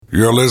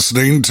You're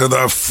listening to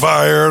the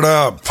Fired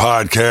Up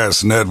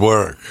Podcast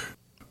Network.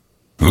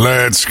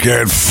 Let's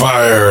get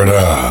fired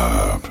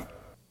up.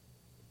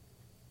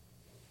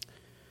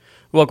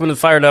 Welcome to the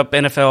Fired Up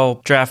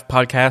NFL Draft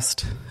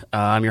Podcast.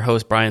 I'm your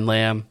host, Brian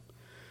Lamb,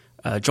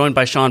 joined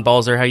by Sean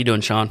Balzer. How you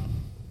doing, Sean?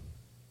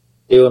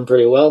 Doing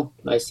pretty well.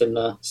 Nice and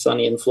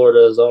sunny in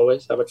Florida as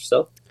always. How about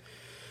yourself?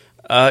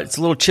 It's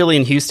a little chilly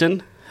in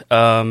Houston,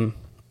 but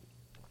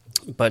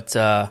it's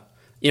a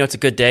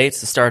good day. It's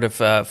the start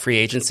of free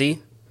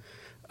agency.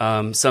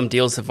 Some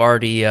deals have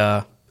already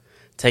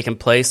taken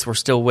place. We're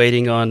still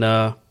waiting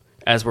on,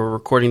 as we're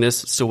recording this,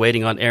 still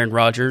waiting on Aaron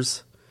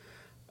Rodgers'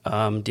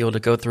 deal to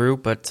go through,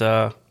 but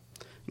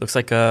looks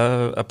like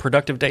a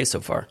productive day so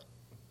far.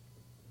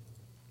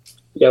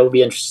 Yeah, we'll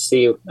be interested to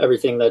see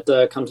everything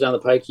that comes down the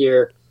pike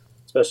here,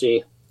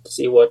 especially to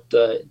see what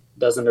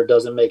doesn't or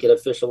doesn't make it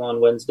official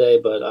on Wednesday,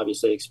 but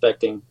obviously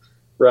expecting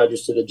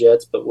Rodgers to the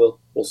Jets, but we'll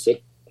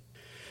see.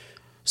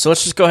 So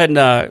let's just go ahead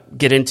and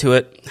get into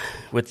it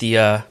with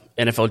the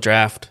NFL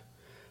draft.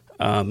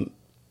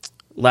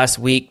 Last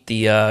week,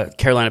 the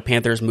Carolina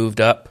Panthers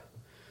moved up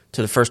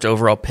to the first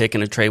overall pick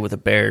in a trade with the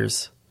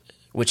Bears,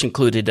 which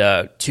included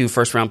 2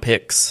 first-round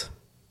picks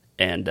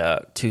and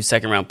 2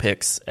 second-round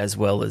picks, as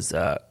well as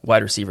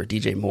wide receiver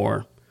DJ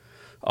Moore,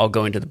 all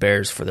going to the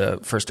Bears for the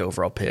first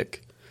overall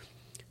pick.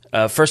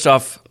 First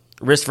off,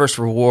 risk versus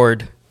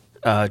reward.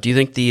 Do you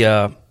think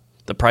the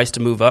price to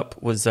move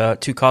up was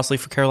too costly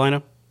for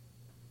Carolina?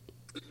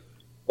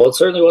 Well, it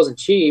certainly wasn't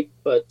cheap,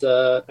 but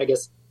I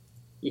guess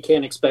you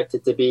can't expect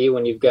it to be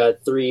when you've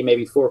got 3,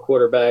 maybe 4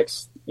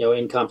 quarterbacks,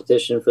 in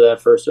competition for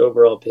that first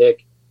overall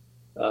pick.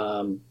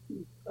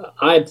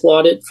 I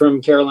applaud it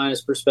from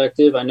Carolina's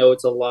perspective. I know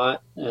it's a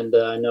lot, and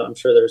I'm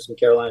sure there's some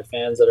Carolina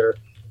fans that are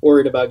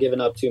worried about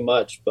giving up too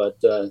much. But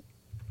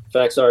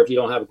facts are, if you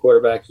don't have a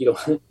quarterback, you're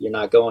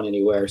not going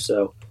anywhere.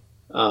 So,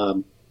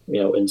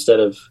 instead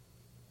of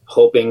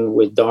hoping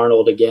with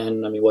Darnold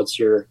again, I mean, what's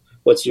your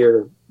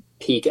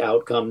peak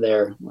outcome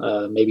there?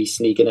 Maybe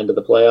sneaking into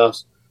the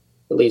playoffs.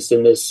 At least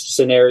in this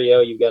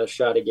scenario, you've got a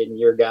shot at getting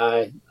your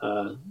guy,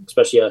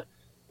 especially a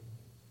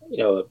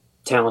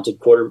talented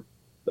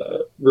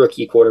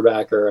rookie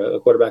quarterback or a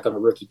quarterback on a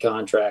rookie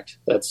contract.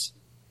 That's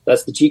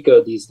the cheat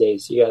code these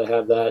days. You got to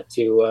have that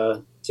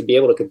to be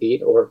able to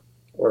compete or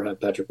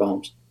have Patrick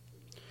Mahomes.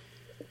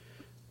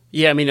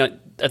 Yeah, I mean,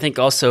 I think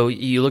also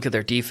you look at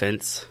their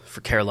defense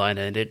for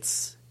Carolina, and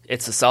it's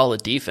a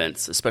solid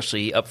defense,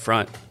 especially up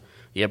front.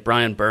 You have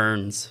Brian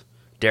Burns,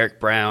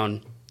 Derek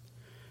Brown,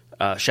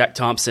 Shaq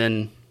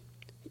Thompson.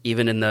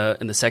 Even in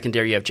the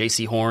secondary, you have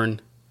J.C. Horn,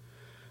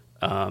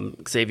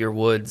 Xavier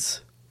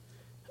Woods.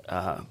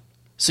 So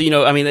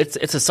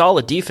it's a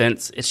solid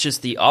defense. It's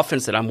just the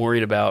offense that I'm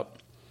worried about.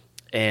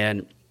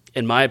 And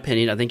in my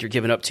opinion, I think you're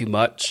giving up too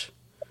much,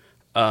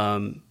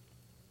 and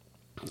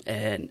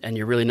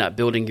you're really not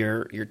building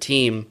your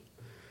team.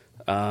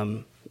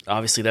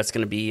 Obviously, that's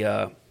going to be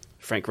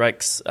Frank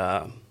Reich's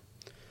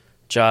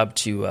job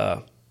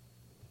to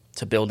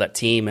build that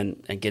team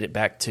and get it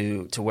back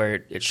to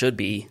where it should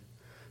be.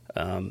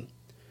 For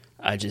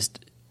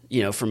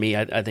me,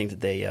 I think that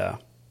they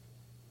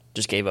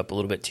just gave up a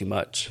little bit too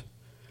much.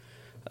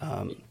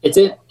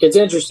 It's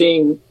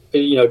interesting,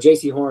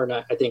 J.C. Horn.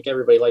 I think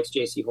everybody likes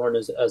J.C. Horn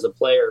as a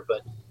player,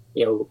 but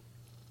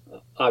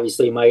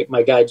obviously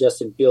my guy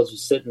Justin Fields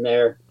was sitting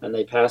there and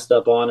they passed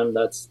up on him.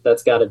 That's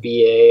got to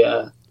be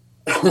a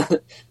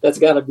that's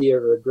got to be a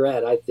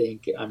regret. I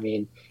think. I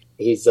mean,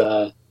 he's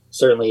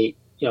certainly.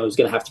 He's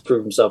going to have to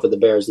prove himself with the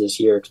Bears this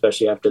year,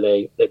 especially after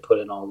they put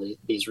in all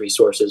these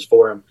resources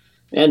for him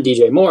and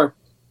DJ Moore.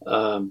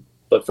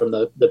 But from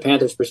the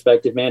Panthers'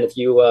 perspective, man, if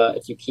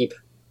you keep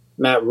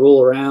Matt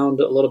Rule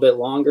around a little bit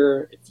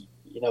longer,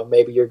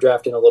 maybe you're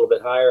drafting a little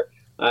bit higher.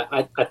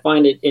 I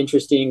find it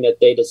interesting that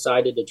they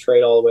decided to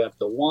trade all the way up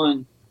to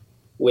 1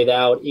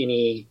 without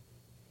there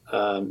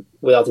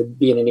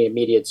being any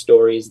immediate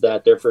stories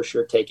that they're for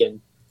sure taking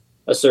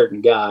a certain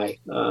guy.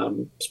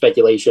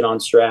 Speculation on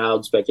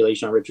Stroud,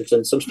 speculation on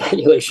Richardson, some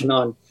speculation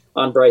on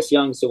Bryce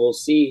Young. So we'll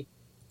see.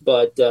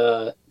 But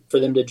for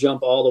them to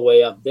jump all the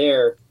way up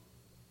there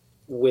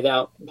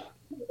without,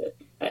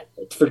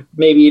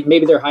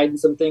 maybe they're hiding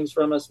some things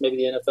from us. Maybe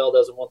the NFL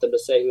doesn't want them to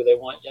say who they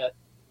want yet.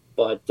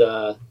 But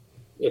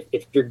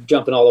if you're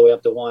jumping all the way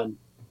up to 1,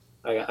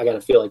 I got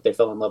to feel like they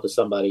fell in love with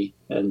somebody.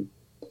 And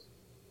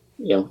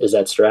is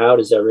that Stroud?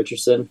 Is that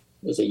Richardson?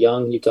 Is it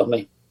Young? You tell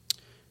me.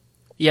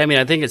 Yeah, I mean,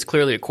 I think it's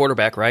clearly a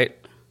quarterback, right?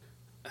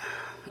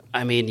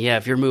 I mean, yeah,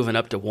 if you're moving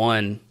up to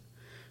 1,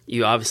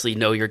 you obviously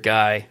know your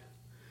guy.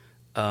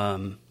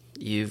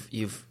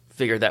 You've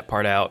figured that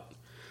part out.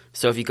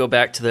 So if you go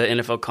back to the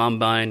NFL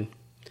Combine,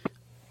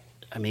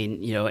 I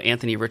mean,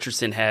 Anthony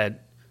Richardson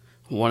had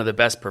one of the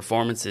best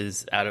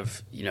performances out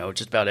of,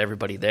 just about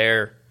everybody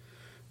there.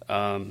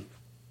 And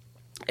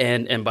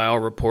by all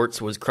reports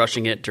was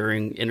crushing it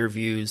during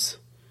interviews.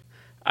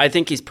 I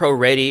think he's pro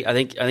ready. I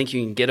think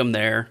you can get him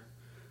there.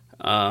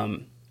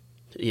 Do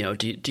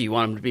you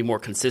want him to be more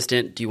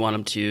consistent? Do you want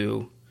him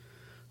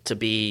to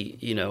be,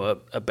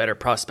 a better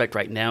prospect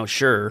right now?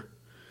 Sure.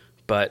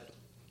 But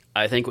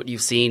I think what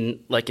you've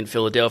seen, like in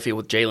Philadelphia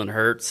with Jalen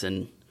Hurts,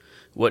 and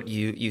what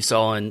you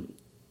saw in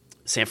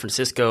San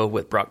Francisco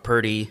with Brock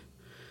Purdy,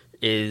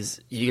 is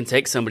you can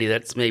take somebody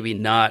that's maybe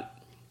not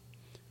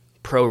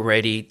pro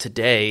ready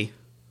today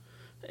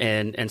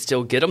and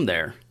still get them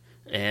there.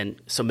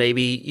 And so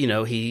maybe,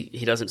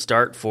 he doesn't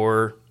start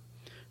for,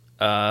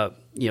 2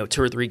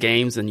 or 3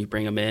 games, and you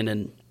bring him in,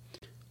 and,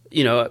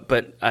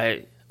 but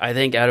I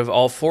think out of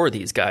all 4 of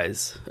these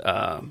guys,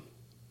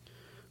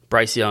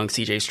 Bryce Young,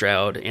 C.J.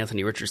 Stroud,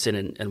 Anthony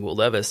Richardson, and Will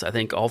Levis, I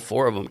think all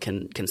 4 of them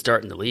can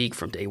start in the league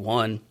from day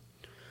one.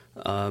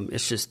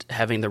 It's just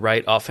having the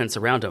right offense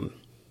around them.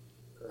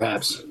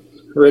 Perhaps.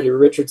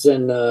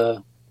 Richardson, I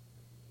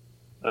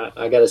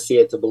got to see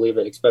it to believe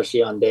it,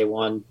 especially on day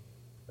one.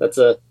 That's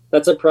a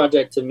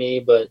project to me,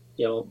 but,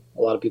 a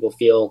lot of people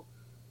feel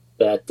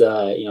that,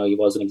 he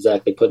wasn't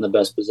exactly put in the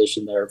best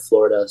position there at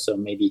Florida, so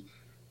maybe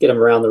get him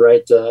around the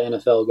right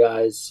NFL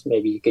guys.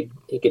 Maybe he could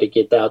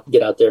get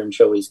out there and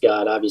show what he's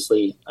got.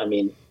 Obviously, I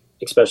mean,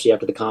 especially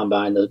after the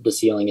combine, the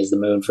ceiling is the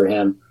moon for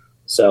him.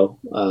 So,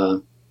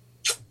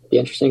 be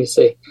interesting to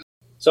see.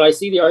 So I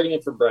see the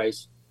argument for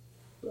Bryce.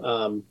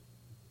 Don't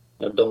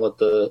let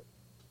the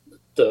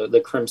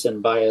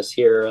crimson bias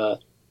here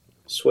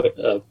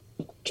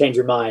change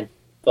your mind.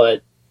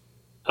 But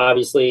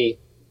obviously,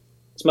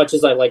 as much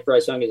as I like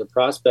Bryce Young as a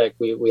prospect,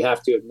 we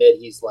have to admit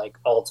he's like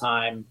an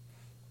all-time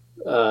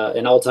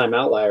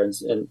outlier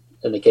in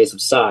the case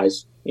of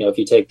size. If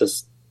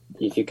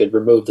you could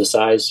remove the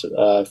size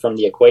from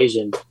the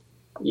equation,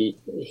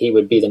 he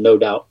would be the no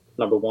doubt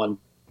number 1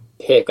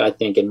 pick, I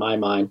think, in my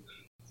mind.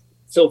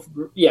 So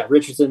yeah,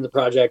 Richardson, the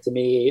project to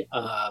me.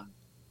 Are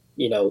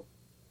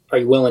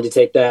you willing to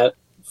take that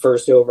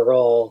first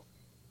overall?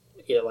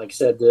 Like I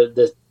said,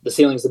 the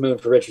ceiling's the moon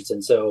for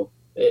Richardson. So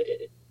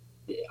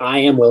I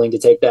am willing to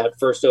take that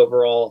first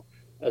overall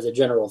as a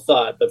general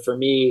thought. But for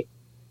me,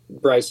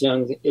 Bryce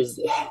Young's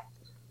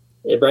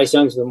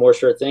the more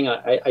sure thing.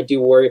 I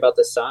do worry about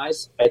the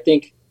size. I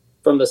think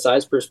from the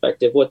size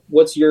perspective,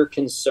 what's your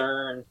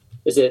concern?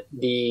 Is it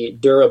the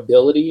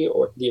durability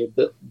or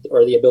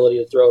the ability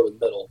to throw in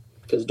the middle?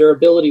 Because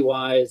durability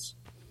wise,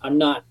 I'm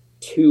not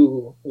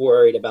too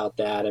worried about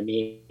that. I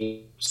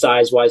mean,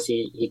 size wise,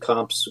 he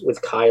comps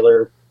with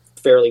Kyler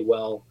fairly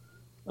well.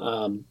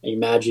 I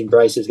imagine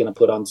Bryce is going to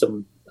put on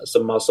some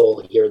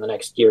muscle here in the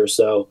next year or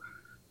so.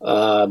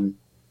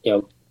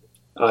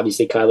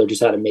 Obviously Kyler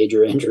just had a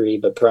major injury,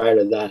 but prior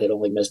to that had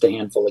only missed a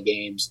handful of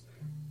games.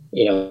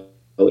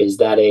 Is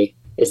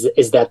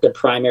that the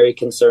primary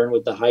concern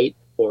with the height,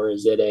 or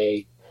is it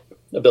a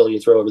ability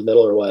to throw over the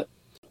middle, or what?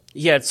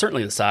 Yeah, it's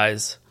certainly the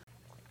size.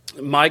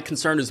 My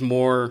concern is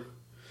more,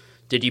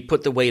 did you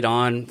put the weight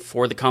on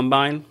for the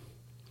combine?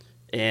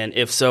 And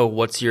if so,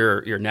 what's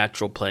your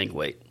natural playing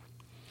weight?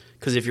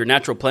 Because if your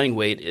natural playing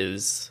weight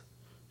is,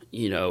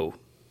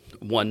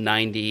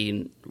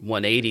 190,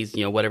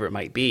 180s, whatever it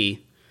might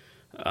be,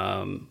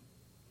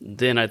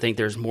 then I think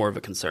there's more of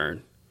a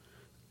concern.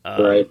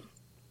 Right.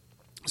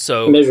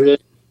 So measured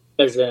it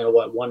at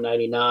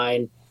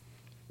 199.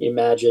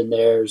 Imagine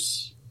you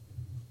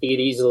could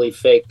easily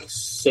fake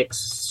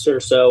 6 or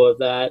so of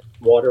that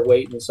water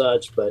weight and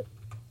such, but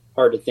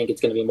hard to think it's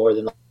going to be more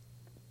than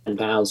 10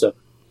 pounds. So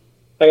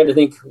I got to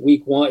think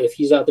week 1, if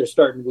he's out there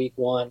starting week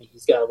 1,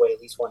 he's got to weigh at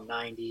least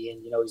 190,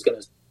 and he's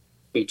going to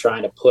be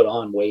trying to put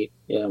on weight,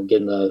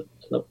 get in the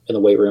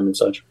weight room and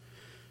such.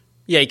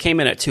 Yeah, he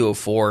came in at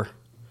 204.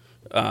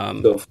 I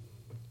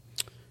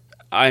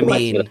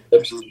mean,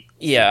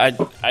 yeah,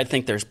 I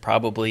think there's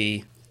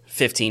probably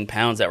 15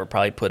 pounds that were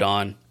probably put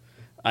on.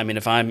 I mean,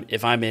 if I'm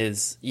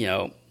his,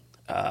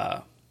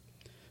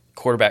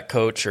 quarterback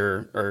coach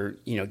or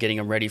getting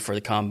him ready for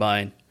the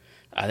combine,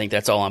 I think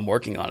that's all I'm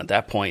working on at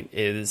that point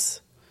is,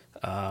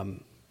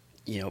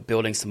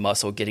 building some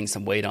muscle, getting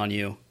some weight on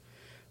you.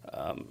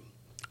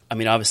 I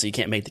mean, obviously you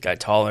can't make the guy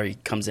taller. He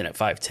comes in at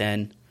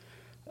 5'10".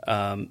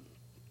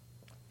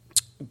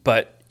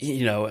 But,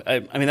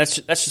 I mean, that's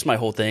just my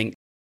whole thing.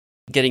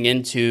 Getting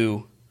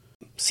into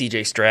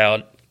C.J.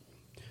 Stroud,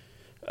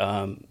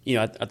 I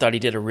thought he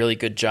did a really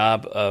good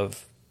job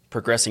of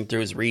progressing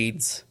through his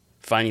reads,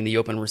 finding the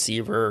open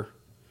receiver,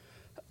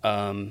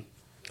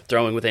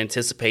 throwing with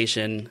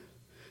anticipation.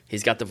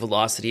 He's got the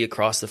velocity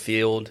across the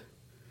field.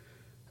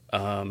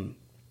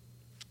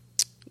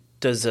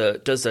 Does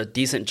a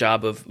decent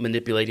job of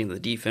manipulating the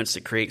defense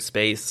to create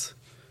space,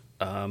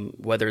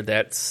 whether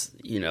that's,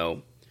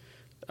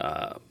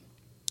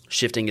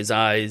 shifting his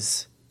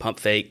eyes, pump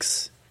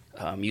fakes,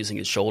 using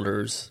his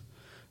shoulders,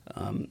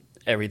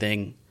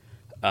 everything.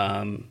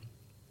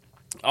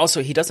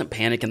 Also, he doesn't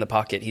panic in the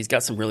pocket. He's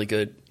got some really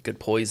good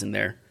poise in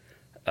there.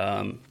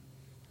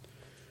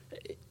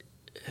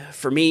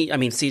 For me, I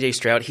mean, C.J.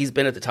 Stroud, he's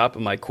been at the top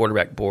of my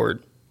quarterback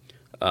board,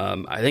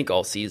 I think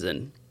all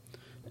season.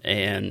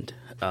 And,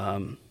 I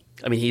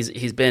mean,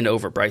 he's been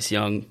over Bryce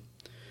Young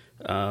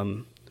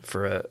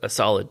for a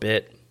solid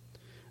bit.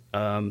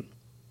 I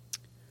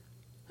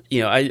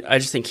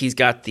just think he's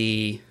got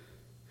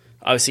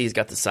obviously he's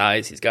got the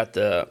size, he's got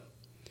the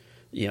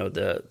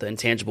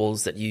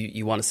intangibles that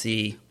you want to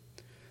see.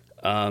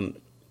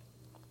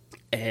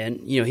 And,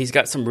 he's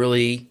got some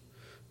really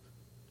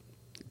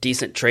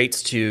decent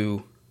traits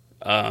to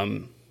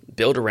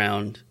build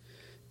around.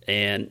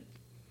 And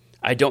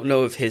I don't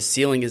know if his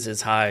ceiling is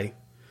as high,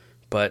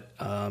 but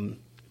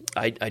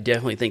I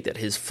definitely think that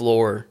his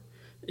floor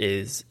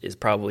is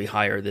probably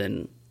higher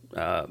than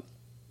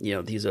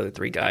these other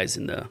three guys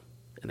in the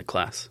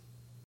class.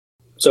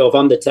 So if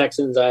I'm the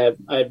Texans, I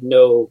have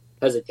no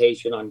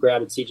hesitation on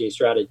grabbing C.J.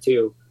 Stroud at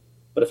 2.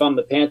 But if I'm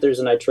the Panthers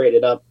and I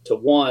traded up to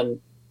 1,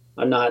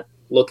 I'm not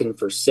looking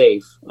for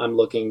safe. I'm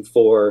looking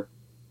for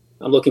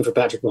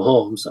Patrick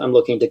Mahomes. I'm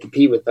looking to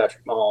compete with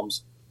Patrick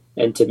Mahomes,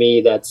 and to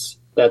me, that's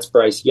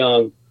Bryce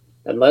Young.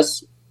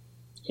 Unless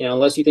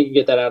you think you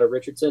get that out of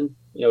Richardson,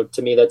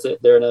 to me that's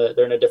it. They're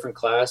in a different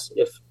class.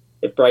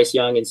 If Bryce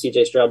Young and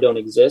C.J. Stroud don't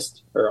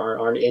exist or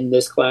aren't in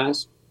this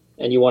class,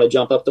 and you want to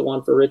jump up to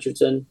 1 for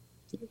Richardson,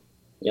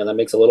 that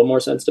makes a little more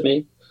sense to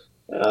me.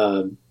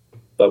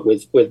 But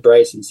with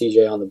Bryce and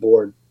CJ on the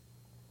board,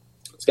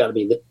 it's got to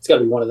be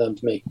one of them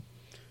to me.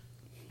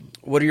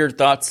 What are your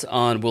thoughts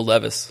on Will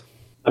Levis?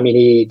 I mean,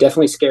 he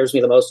definitely scares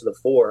me the most of the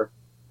 4.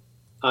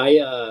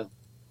 I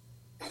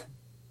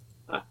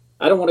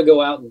don't want to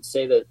go out and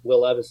say that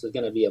Will Levis is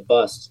going to be a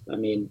bust. I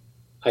mean,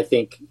 I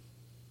think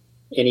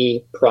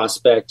any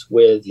prospect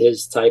with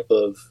his type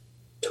of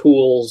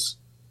tools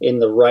in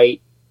the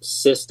right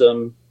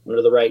system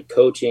under the right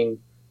coaching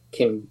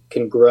can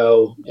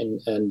grow and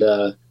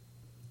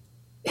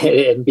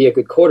be a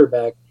good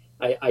quarterback.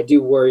 I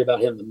do worry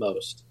about him the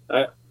most.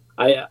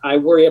 I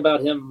worry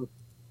about him.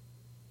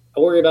 I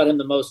worry about him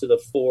the most of the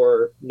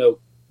 4, no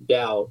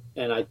doubt.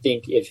 And I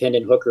think if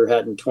Hendon Hooker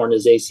hadn't torn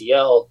his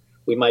ACL,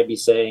 we might be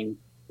saying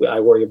I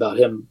worry about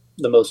him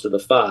the most of the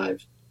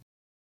 5.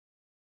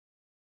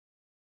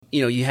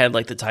 You had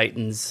like the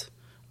Titans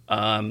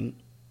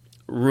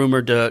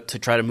rumored to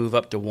try to move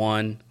up to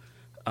 1.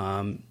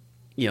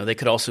 They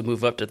could also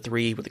move up to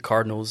 3 with the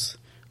Cardinals.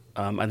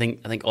 I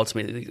think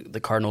ultimately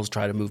the Cardinals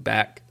try to move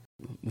back.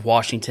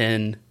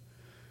 Washington,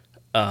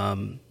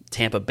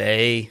 Tampa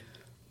Bay,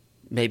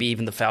 maybe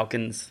even the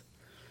Falcons.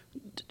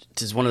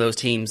 Does one of those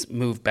teams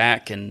move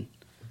back and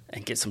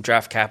get some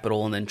draft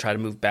capital and then try to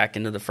move back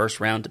into the first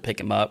round to pick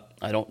him up?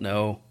 I don't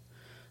know.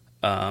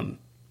 Let's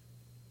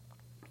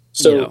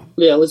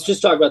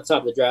just talk about the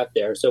top of the draft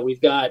there. So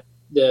we've got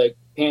the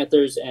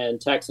Panthers and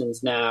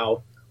Texans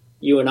now.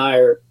 You and I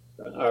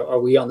are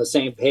we on the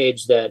same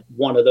page that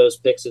one of those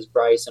picks is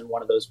Bryce and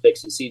one of those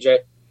picks is CJ?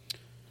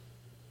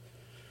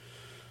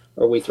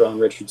 Or are we throwing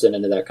Richardson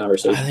into that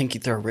conversation? I think you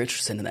throw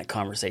Richardson in that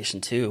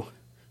conversation too.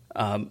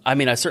 I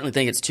certainly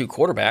think it's 2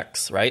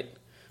 quarterbacks, right?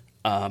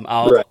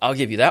 I'll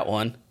give you that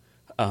one.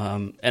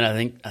 And I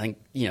think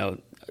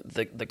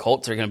the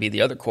Colts are going to be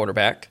the other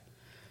quarterback.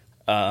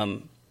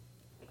 So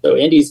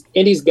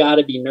Indy's got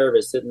to be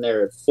nervous sitting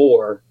there at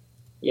 4.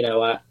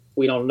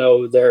 We don't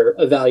know their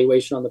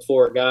evaluation on the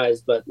 4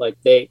 guys, but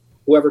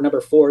whoever number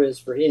 4 is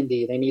for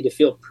Indy, they need to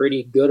feel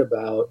pretty good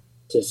about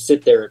to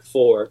sit there at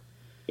 4.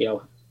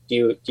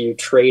 Do you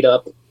trade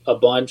up a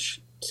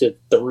bunch to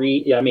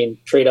 3? I mean,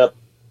 trade up.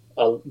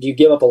 Do you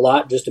give up a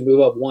lot just to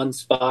move up 1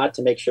 spot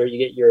to make sure you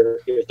get your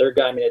 3rd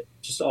guy? I mean, it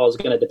just all is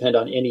going to depend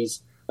on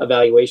Indy's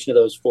evaluation of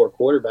those 4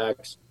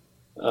 quarterbacks.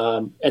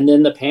 And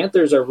then the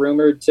Panthers are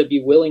rumored to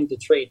be willing to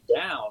trade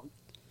down.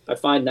 I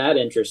find that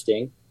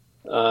interesting.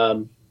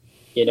 I'll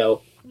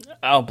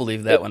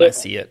believe that when I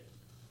see it.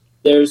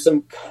 There's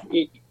some.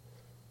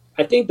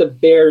 I think the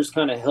Bears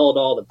kind of held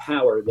all the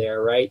power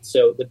there, right?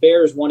 So the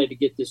Bears wanted to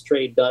get this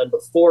trade done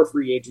before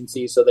free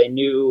agency, so they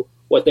knew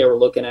what they were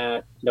looking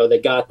at. They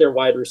got their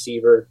wide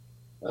receiver.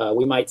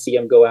 We might see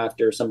them go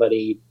after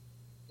somebody,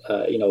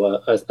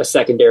 a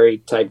secondary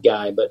type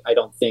guy, but I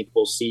don't think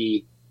we'll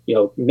see.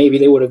 Maybe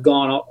they would have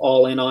gone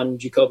all in on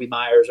Jacoby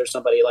Myers or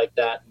somebody like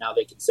that. Now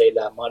they can save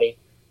that money.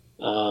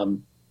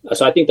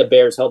 So I think the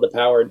Bears held the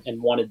power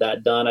and wanted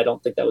that done. I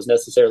don't think that was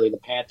necessarily the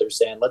Panthers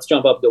saying, let's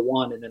jump up to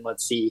 1 and then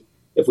let's see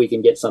if we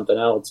can get something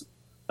else.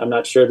 I'm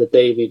not sure that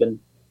they've even,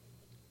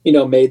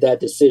 made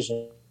that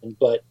decision,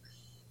 but,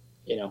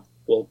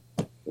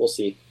 we'll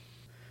see.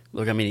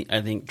 Look,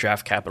 I think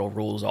draft capital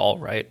rules all,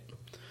 right?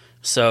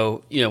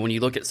 So, when you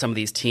look at some of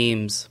these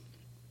teams,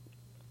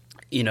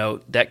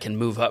 that can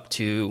move up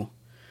to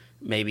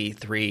maybe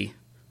 3,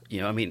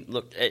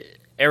 look,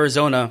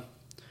 Arizona,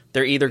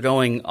 they're either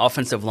going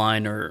offensive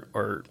line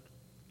or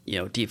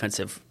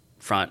defensive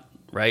front,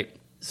 right?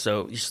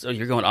 So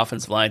you're going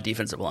offensive line,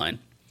 defensive line.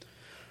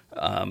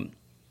 So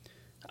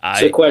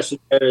the question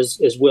there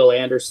is Will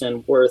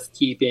Anderson worth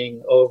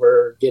keeping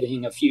over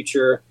getting a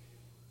future?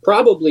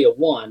 Probably a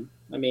 1.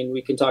 I mean,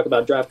 we can talk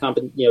about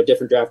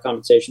different draft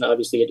compensation.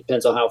 Obviously, it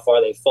depends on how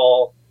far they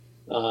fall.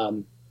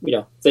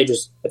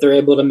 If they're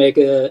able to make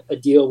a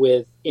deal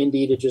with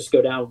Indy to just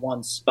go down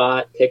 1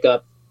 spot, pick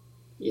up,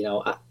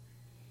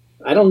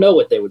 I don't know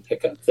what they would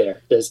pick up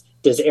there.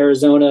 Does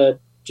Arizona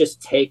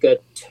just take a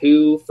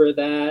 2 for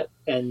that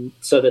and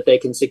so that they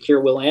can secure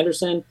Will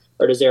Anderson,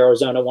 or does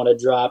Arizona want to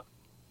drop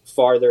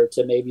farther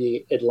to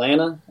maybe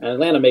Atlanta? And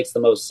Atlanta makes the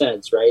most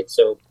sense, right?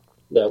 So,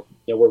 that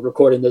we're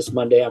recording this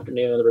Monday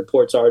afternoon. The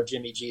reports are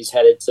Jimmy G's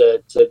headed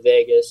to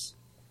Vegas.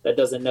 That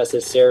doesn't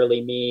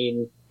necessarily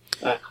mean.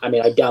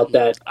 I doubt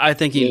that. I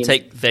think you can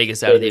take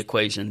Vegas out of the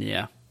equation.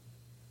 Yeah,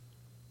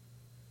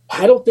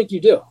 I don't think you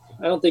do.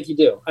 I don't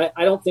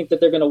think that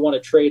they're going to want to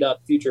trade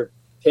up future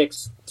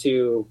picks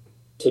to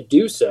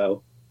do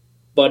so.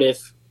 But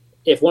if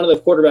one of the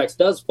quarterbacks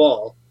does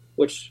fall,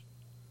 which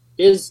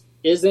is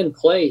in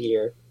play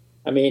here,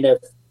 I mean,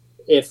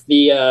 if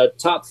the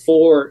top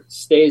 4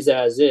 stays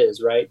as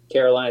is, right?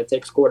 Carolina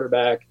takes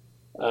quarterback,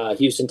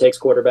 Houston takes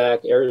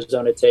quarterback,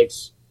 Arizona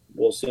takes,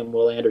 we'll assume,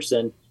 Will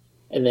Anderson,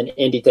 and then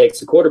Indy takes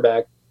the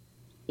quarterback.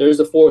 There's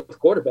a 4th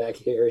quarterback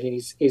here.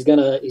 He's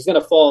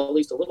gonna fall at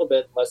least a little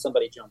bit unless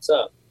somebody jumps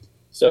up.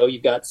 So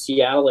you've got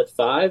Seattle at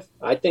 5.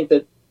 I think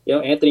that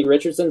Anthony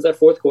Richardson's that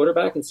 4th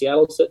quarterback, and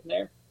Seattle's sitting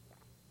there.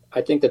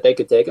 I think that they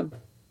could take him.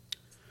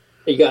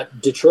 You got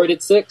Detroit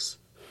at 6.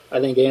 I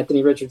think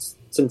Anthony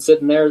Richardson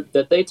sitting there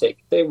that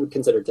they would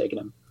consider taking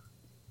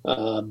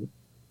him.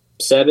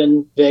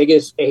 7,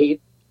 Vegas,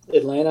 8,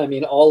 Atlanta. I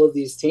mean, all of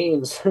these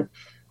teams could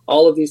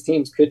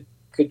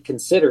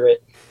consider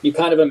it. You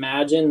kind of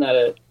imagine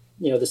that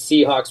the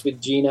Seahawks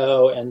with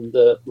Geno and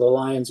the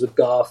Lions with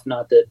Goff.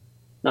 Not that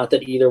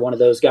either one of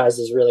those guys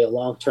is really a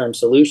long-term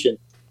solution,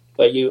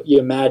 but you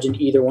imagine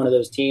either one of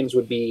those teams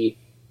would be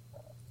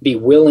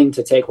willing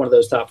to take one of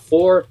those top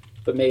 4,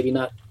 but maybe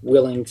not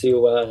willing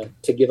to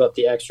give up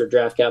the extra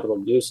draft capital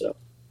to do so.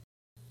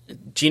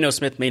 Geno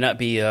Smith may not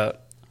be a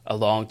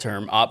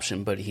long-term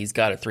option, but he's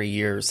got a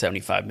 3-year,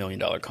 $75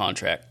 million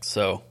contract.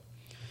 So,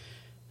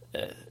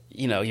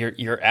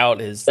 your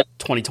out is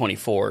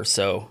 2024.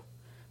 So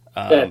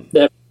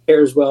that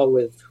pairs well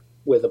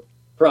with a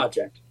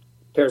project.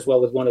 Pairs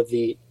well with one of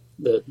the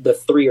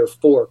 3 or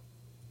 4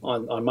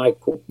 on my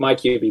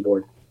QB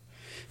board.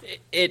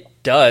 It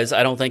does.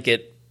 I don't think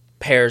it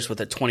pairs with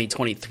a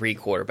 2023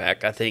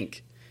 quarterback. I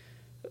think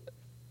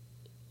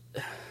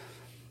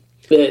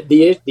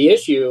the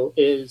issue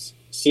is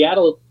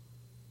Seattle.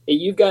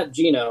 You've got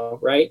Geno,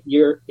 right?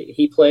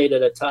 He played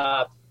at a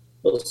top,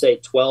 let's say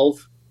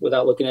 12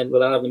 without having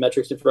the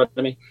metrics in front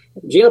of me.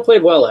 Geno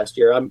played well last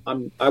year.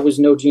 I was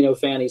no Geno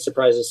fan. He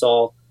surprised us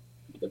all.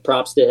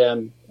 Props to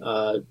him.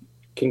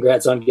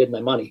 Congrats on getting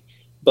that money.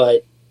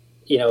 But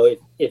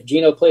if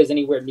Geno plays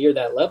anywhere near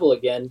that level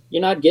again,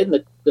 you're not getting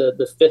the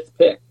 5th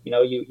pick.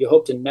 You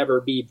hope to never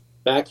be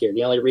back here.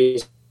 The only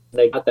reason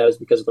they got that is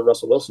because of the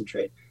Russell Wilson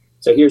trade.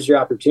 So here's your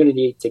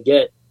opportunity to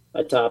get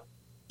a top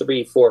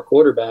 3, 4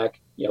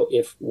 quarterback.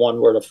 If one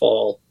were to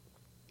fall,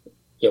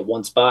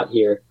 one spot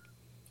here,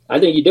 I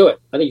think you do it.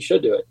 I think you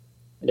should do it.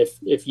 And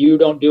if you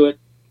don't do it,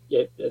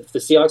 if the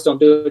Seahawks don't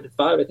do it at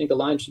 5, I think the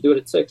Lions should do it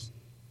at 6.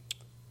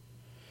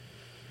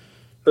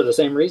 For the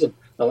same reason,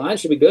 the Lions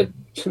should be good.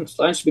 The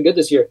Lions should be good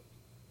this year,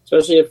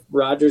 especially if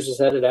Rodgers is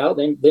headed out.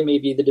 They may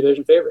be the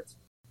division favorites.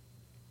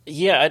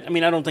 Yeah, I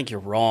mean, I don't think you're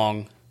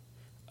wrong.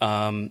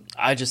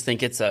 I just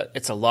think it's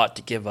a lot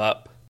to give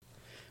up.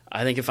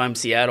 I think if I'm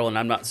Seattle and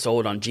I'm not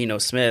sold on Geno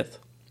Smith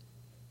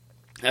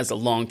as a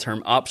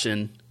long-term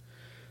option,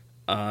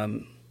 I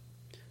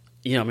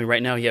mean,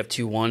 right now you have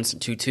 2 1s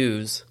and 2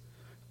 2s,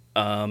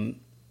 and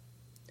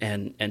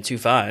 2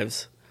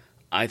 5s.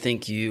 I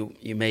think you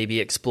maybe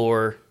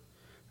explore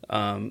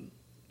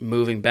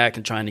moving back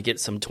and trying to get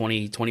some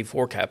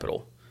 2024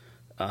 capital,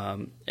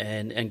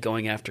 and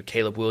going after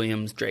Caleb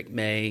Williams, Drake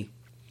May,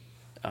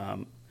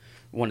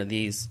 one of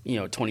these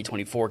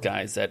 2024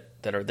 guys that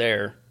are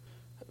there,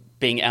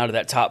 being out of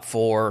that top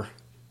 4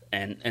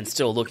 and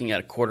still looking at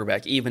a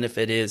quarterback, even if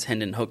it is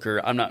Hendon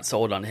Hooker. I'm not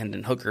sold on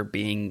Hendon Hooker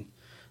being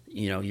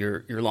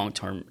your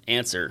long-term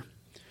answer.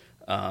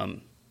 I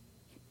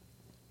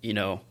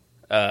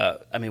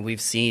mean,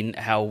 we've seen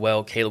how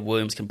well Caleb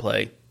Williams can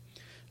play.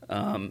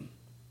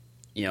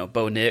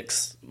 Bo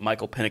Nix,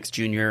 Michael Penix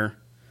Jr.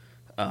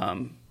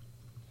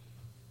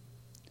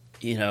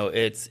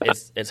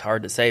 It's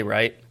hard to say,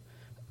 right?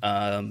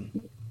 But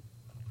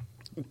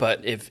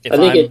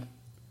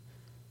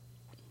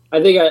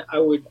I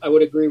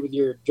would agree with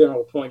your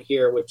general point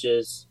here, which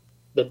is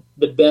the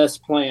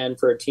best plan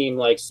for a team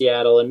like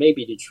Seattle and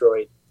maybe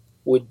Detroit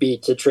would be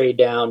to trade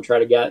down, try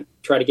to get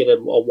a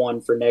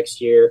 1 for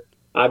next year.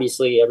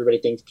 Obviously, everybody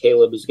thinks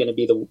Caleb is going to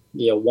be the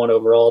 1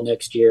 overall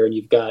next year, and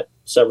you've got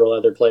several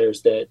other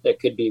players that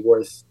could be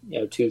worth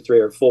 2, 3,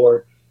 or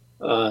 4.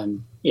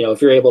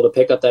 If you're able to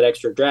pick up that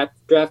extra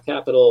draft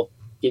capital,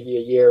 give you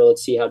a year.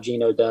 Let's see how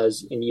Geno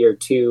does in year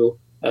 2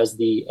 as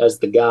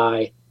the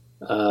guy.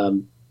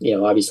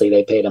 Obviously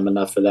they paid him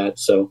enough for that,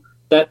 so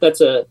that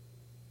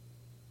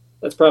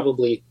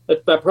probably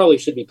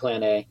should be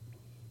plan A.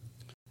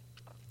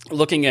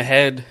 Looking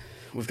ahead,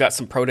 we've got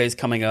some pro days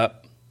coming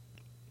up.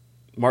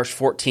 March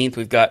 14th,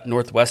 we've got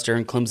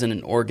Northwestern, Clemson,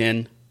 and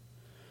Oregon.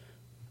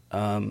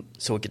 So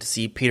we'll get to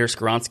see Peter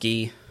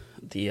Skoronski,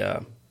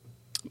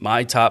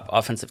 my top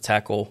offensive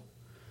tackle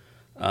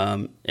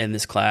in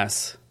this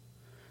class.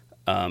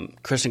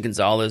 Christian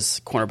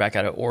Gonzalez, cornerback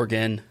out of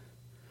Oregon.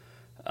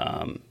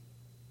 And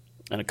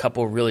a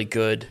couple really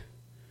good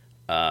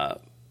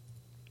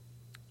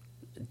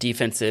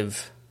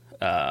defensive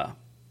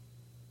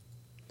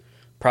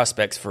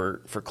prospects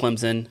for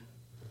Clemson,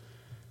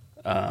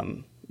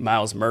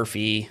 Miles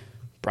Murphy,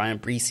 Brian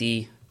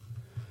Breesy,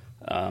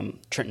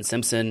 Trenton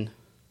Simpson.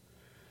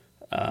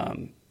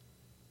 And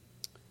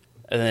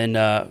then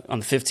on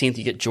the 15th,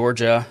 you get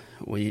Georgia.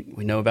 We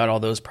know about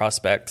all those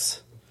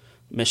prospects.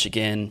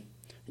 Michigan,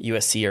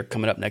 USC are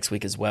coming up next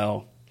week as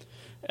well.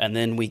 And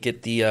then we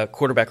get the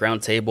quarterback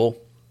roundtable.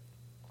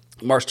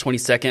 March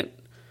 22nd,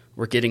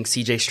 we're getting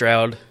C.J.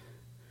 Stroud.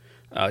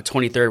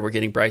 23rd, we're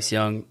getting Bryce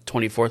Young.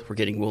 24th, we're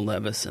getting Will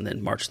Levis. And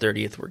then March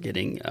 30th, we're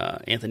getting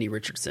Anthony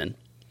Richardson.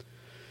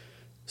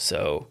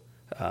 So,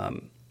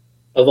 of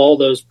all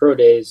those pro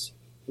days,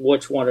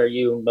 which one are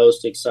you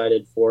most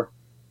excited for?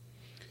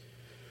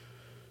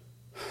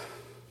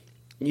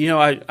 You know,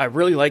 I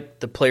really like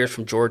the players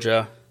from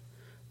Georgia.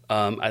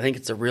 I think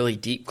it's a really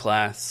deep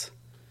class.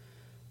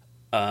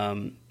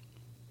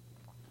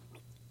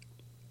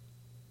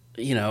 You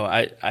know,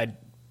 I'd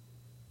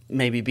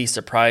maybe be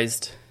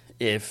surprised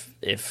if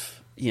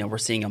you know, we're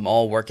seeing them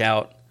all work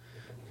out.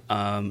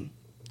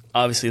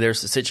 Obviously,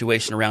 there's a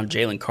situation around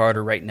Jalen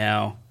Carter right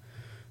now.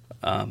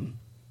 You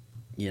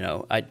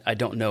know, I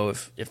don't know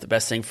if the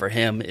best thing for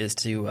him is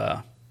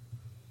to,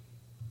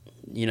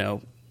 you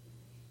know,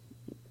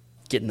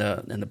 get in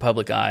the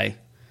public eye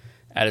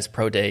at his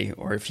pro day,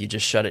 or if you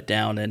just shut it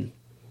down and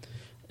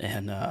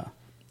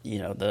you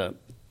know, the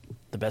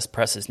best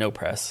press is no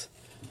press.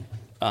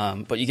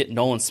 But you get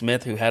Nolan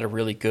Smith, who had a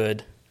really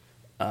good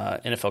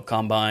NFL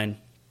combine.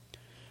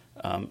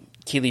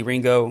 Keely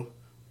Ringo,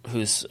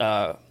 who's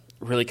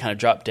really kind of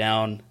dropped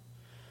down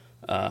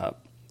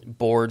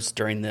boards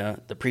during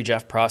the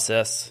pre-draft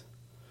process.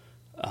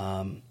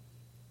 Can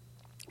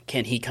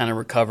he kind of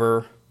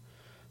recover?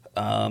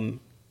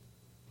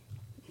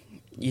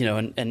 You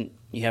know, and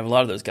you have a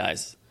lot of those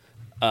guys.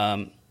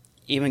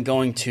 Even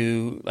going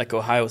to like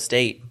Ohio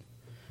State,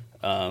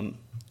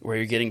 where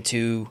you're getting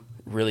two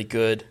really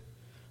good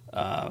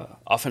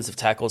offensive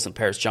tackles in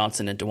Paris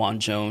Johnson and DeJuan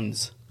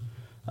Jones.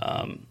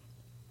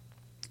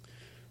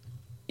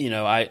 You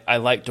know, I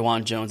like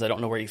DeJuan Jones. I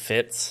don't know where he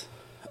fits.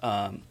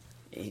 I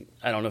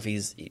don't know if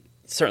he's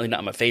certainly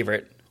not my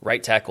favorite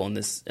right tackle in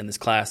this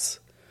class.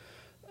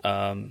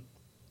 I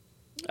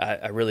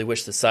really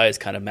wish the size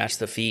kind of matched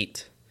the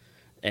feet,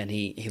 and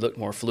he looked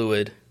more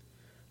fluid.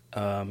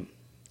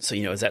 So,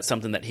 you know, is that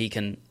something that he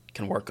can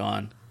work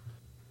on?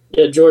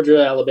 Yeah,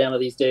 Georgia, Alabama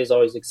these days,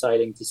 always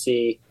exciting to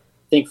see.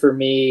 I think for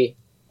me,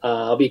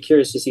 I'll be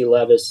curious to see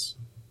Levis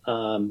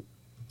throw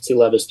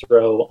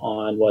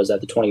on,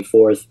 the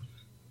 24th.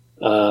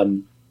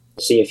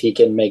 See if he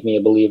can make me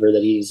a believer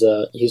that he's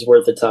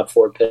worth the top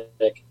 4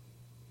 pick.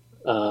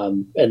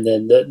 And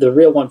then the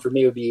real one for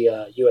me would be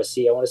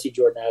USC. I want to see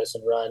Jordan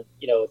Addison run.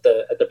 You know,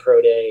 at the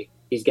pro day,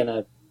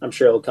 I'm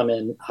sure he'll come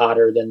in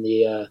hotter than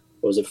the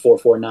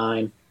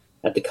 4.49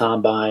 at the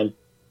combine.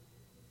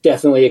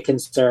 Definitely a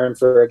concern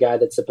for a guy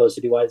that's supposed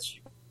to be wide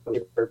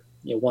receiver,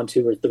 1,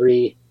 2, or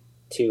 3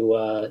 to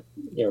run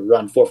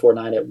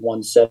 4.49 at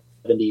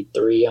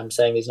 173. I'm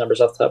saying these numbers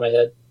off the top of my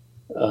head.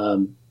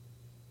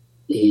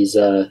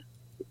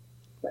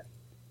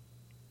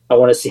 I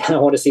want to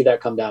see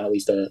that come down at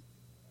least the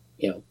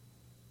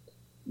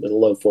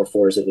low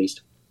 4.4s at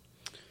least.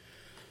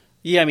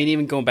 Yeah, I mean,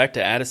 even going back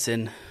to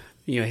Addison,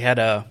 he had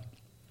a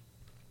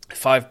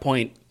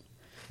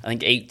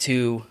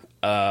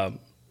 5.82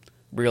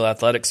 real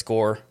athletic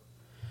score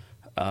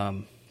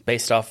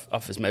based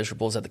off his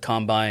measurables at the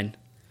combine.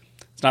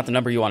 It's not the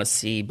number you want to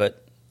see,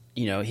 but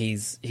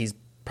he's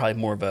probably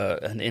more of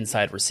an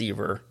inside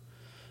receiver,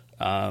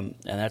 and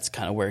that's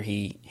kind of where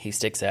he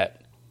sticks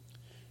at.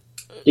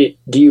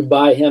 Do you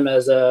buy him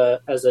as a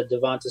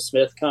Devonta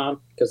Smith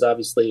comp? Because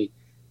obviously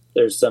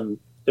there's some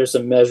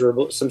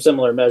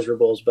similar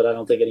measurables, but I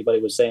don't think anybody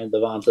was saying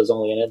Devonta's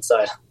only an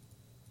inside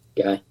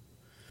guy.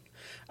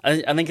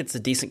 I think it's a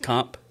decent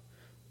comp.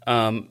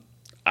 I'm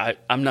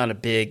not a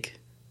big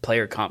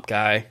player comp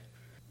guy.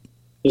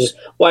 Just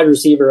wide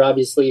receiver,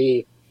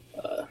 obviously,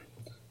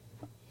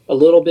 a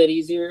little bit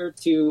easier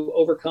to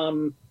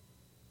overcome,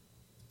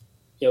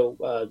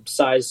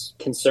 size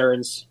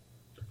concerns.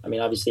 I mean,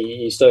 obviously,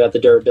 you still got the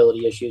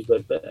durability issues,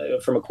 but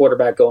from a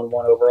quarterback going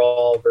 1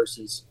 overall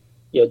versus,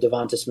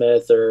 Devonta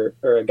Smith or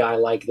a guy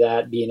like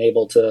that being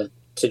able to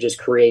just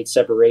create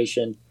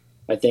separation,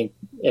 I think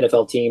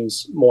NFL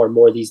teams more and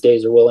more these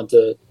days are willing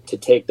to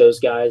take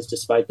those guys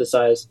despite the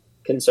size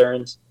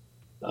concerns.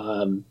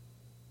 I'm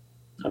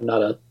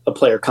not a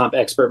player comp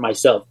expert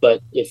myself,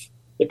 but if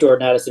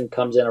Jordan Addison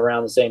comes in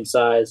around the same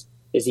size,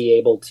 is he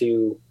able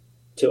to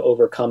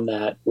overcome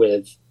that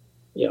with,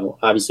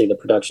 obviously the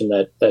production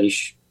that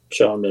he's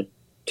shown at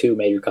 2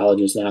 major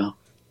colleges now,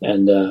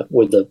 and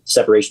with the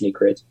separation he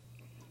creates.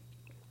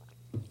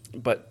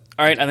 But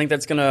all right, I think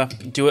that's gonna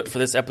do it for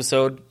this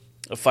episode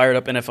of Fired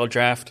Up NFL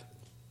Draft.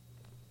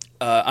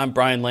 I'm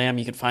Brian Lamb.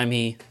 You can find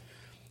me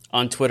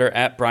on Twitter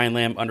at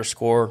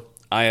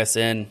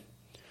BrianLamb_ISN.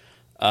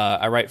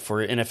 I write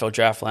for NFL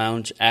Draft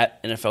Lounge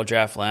at NFL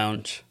Draft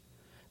Lounge.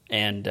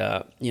 And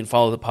you can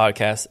follow the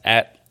podcast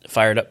at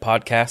Fired Up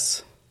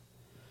Podcasts.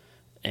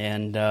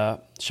 And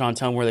Sean,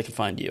 tell them where they can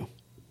find you.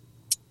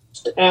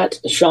 at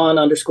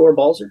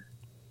Sean_Balzer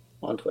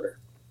on Twitter.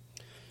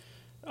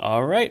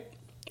 All right.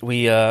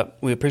 We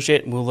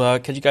appreciate it. We'll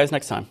catch you guys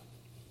next time.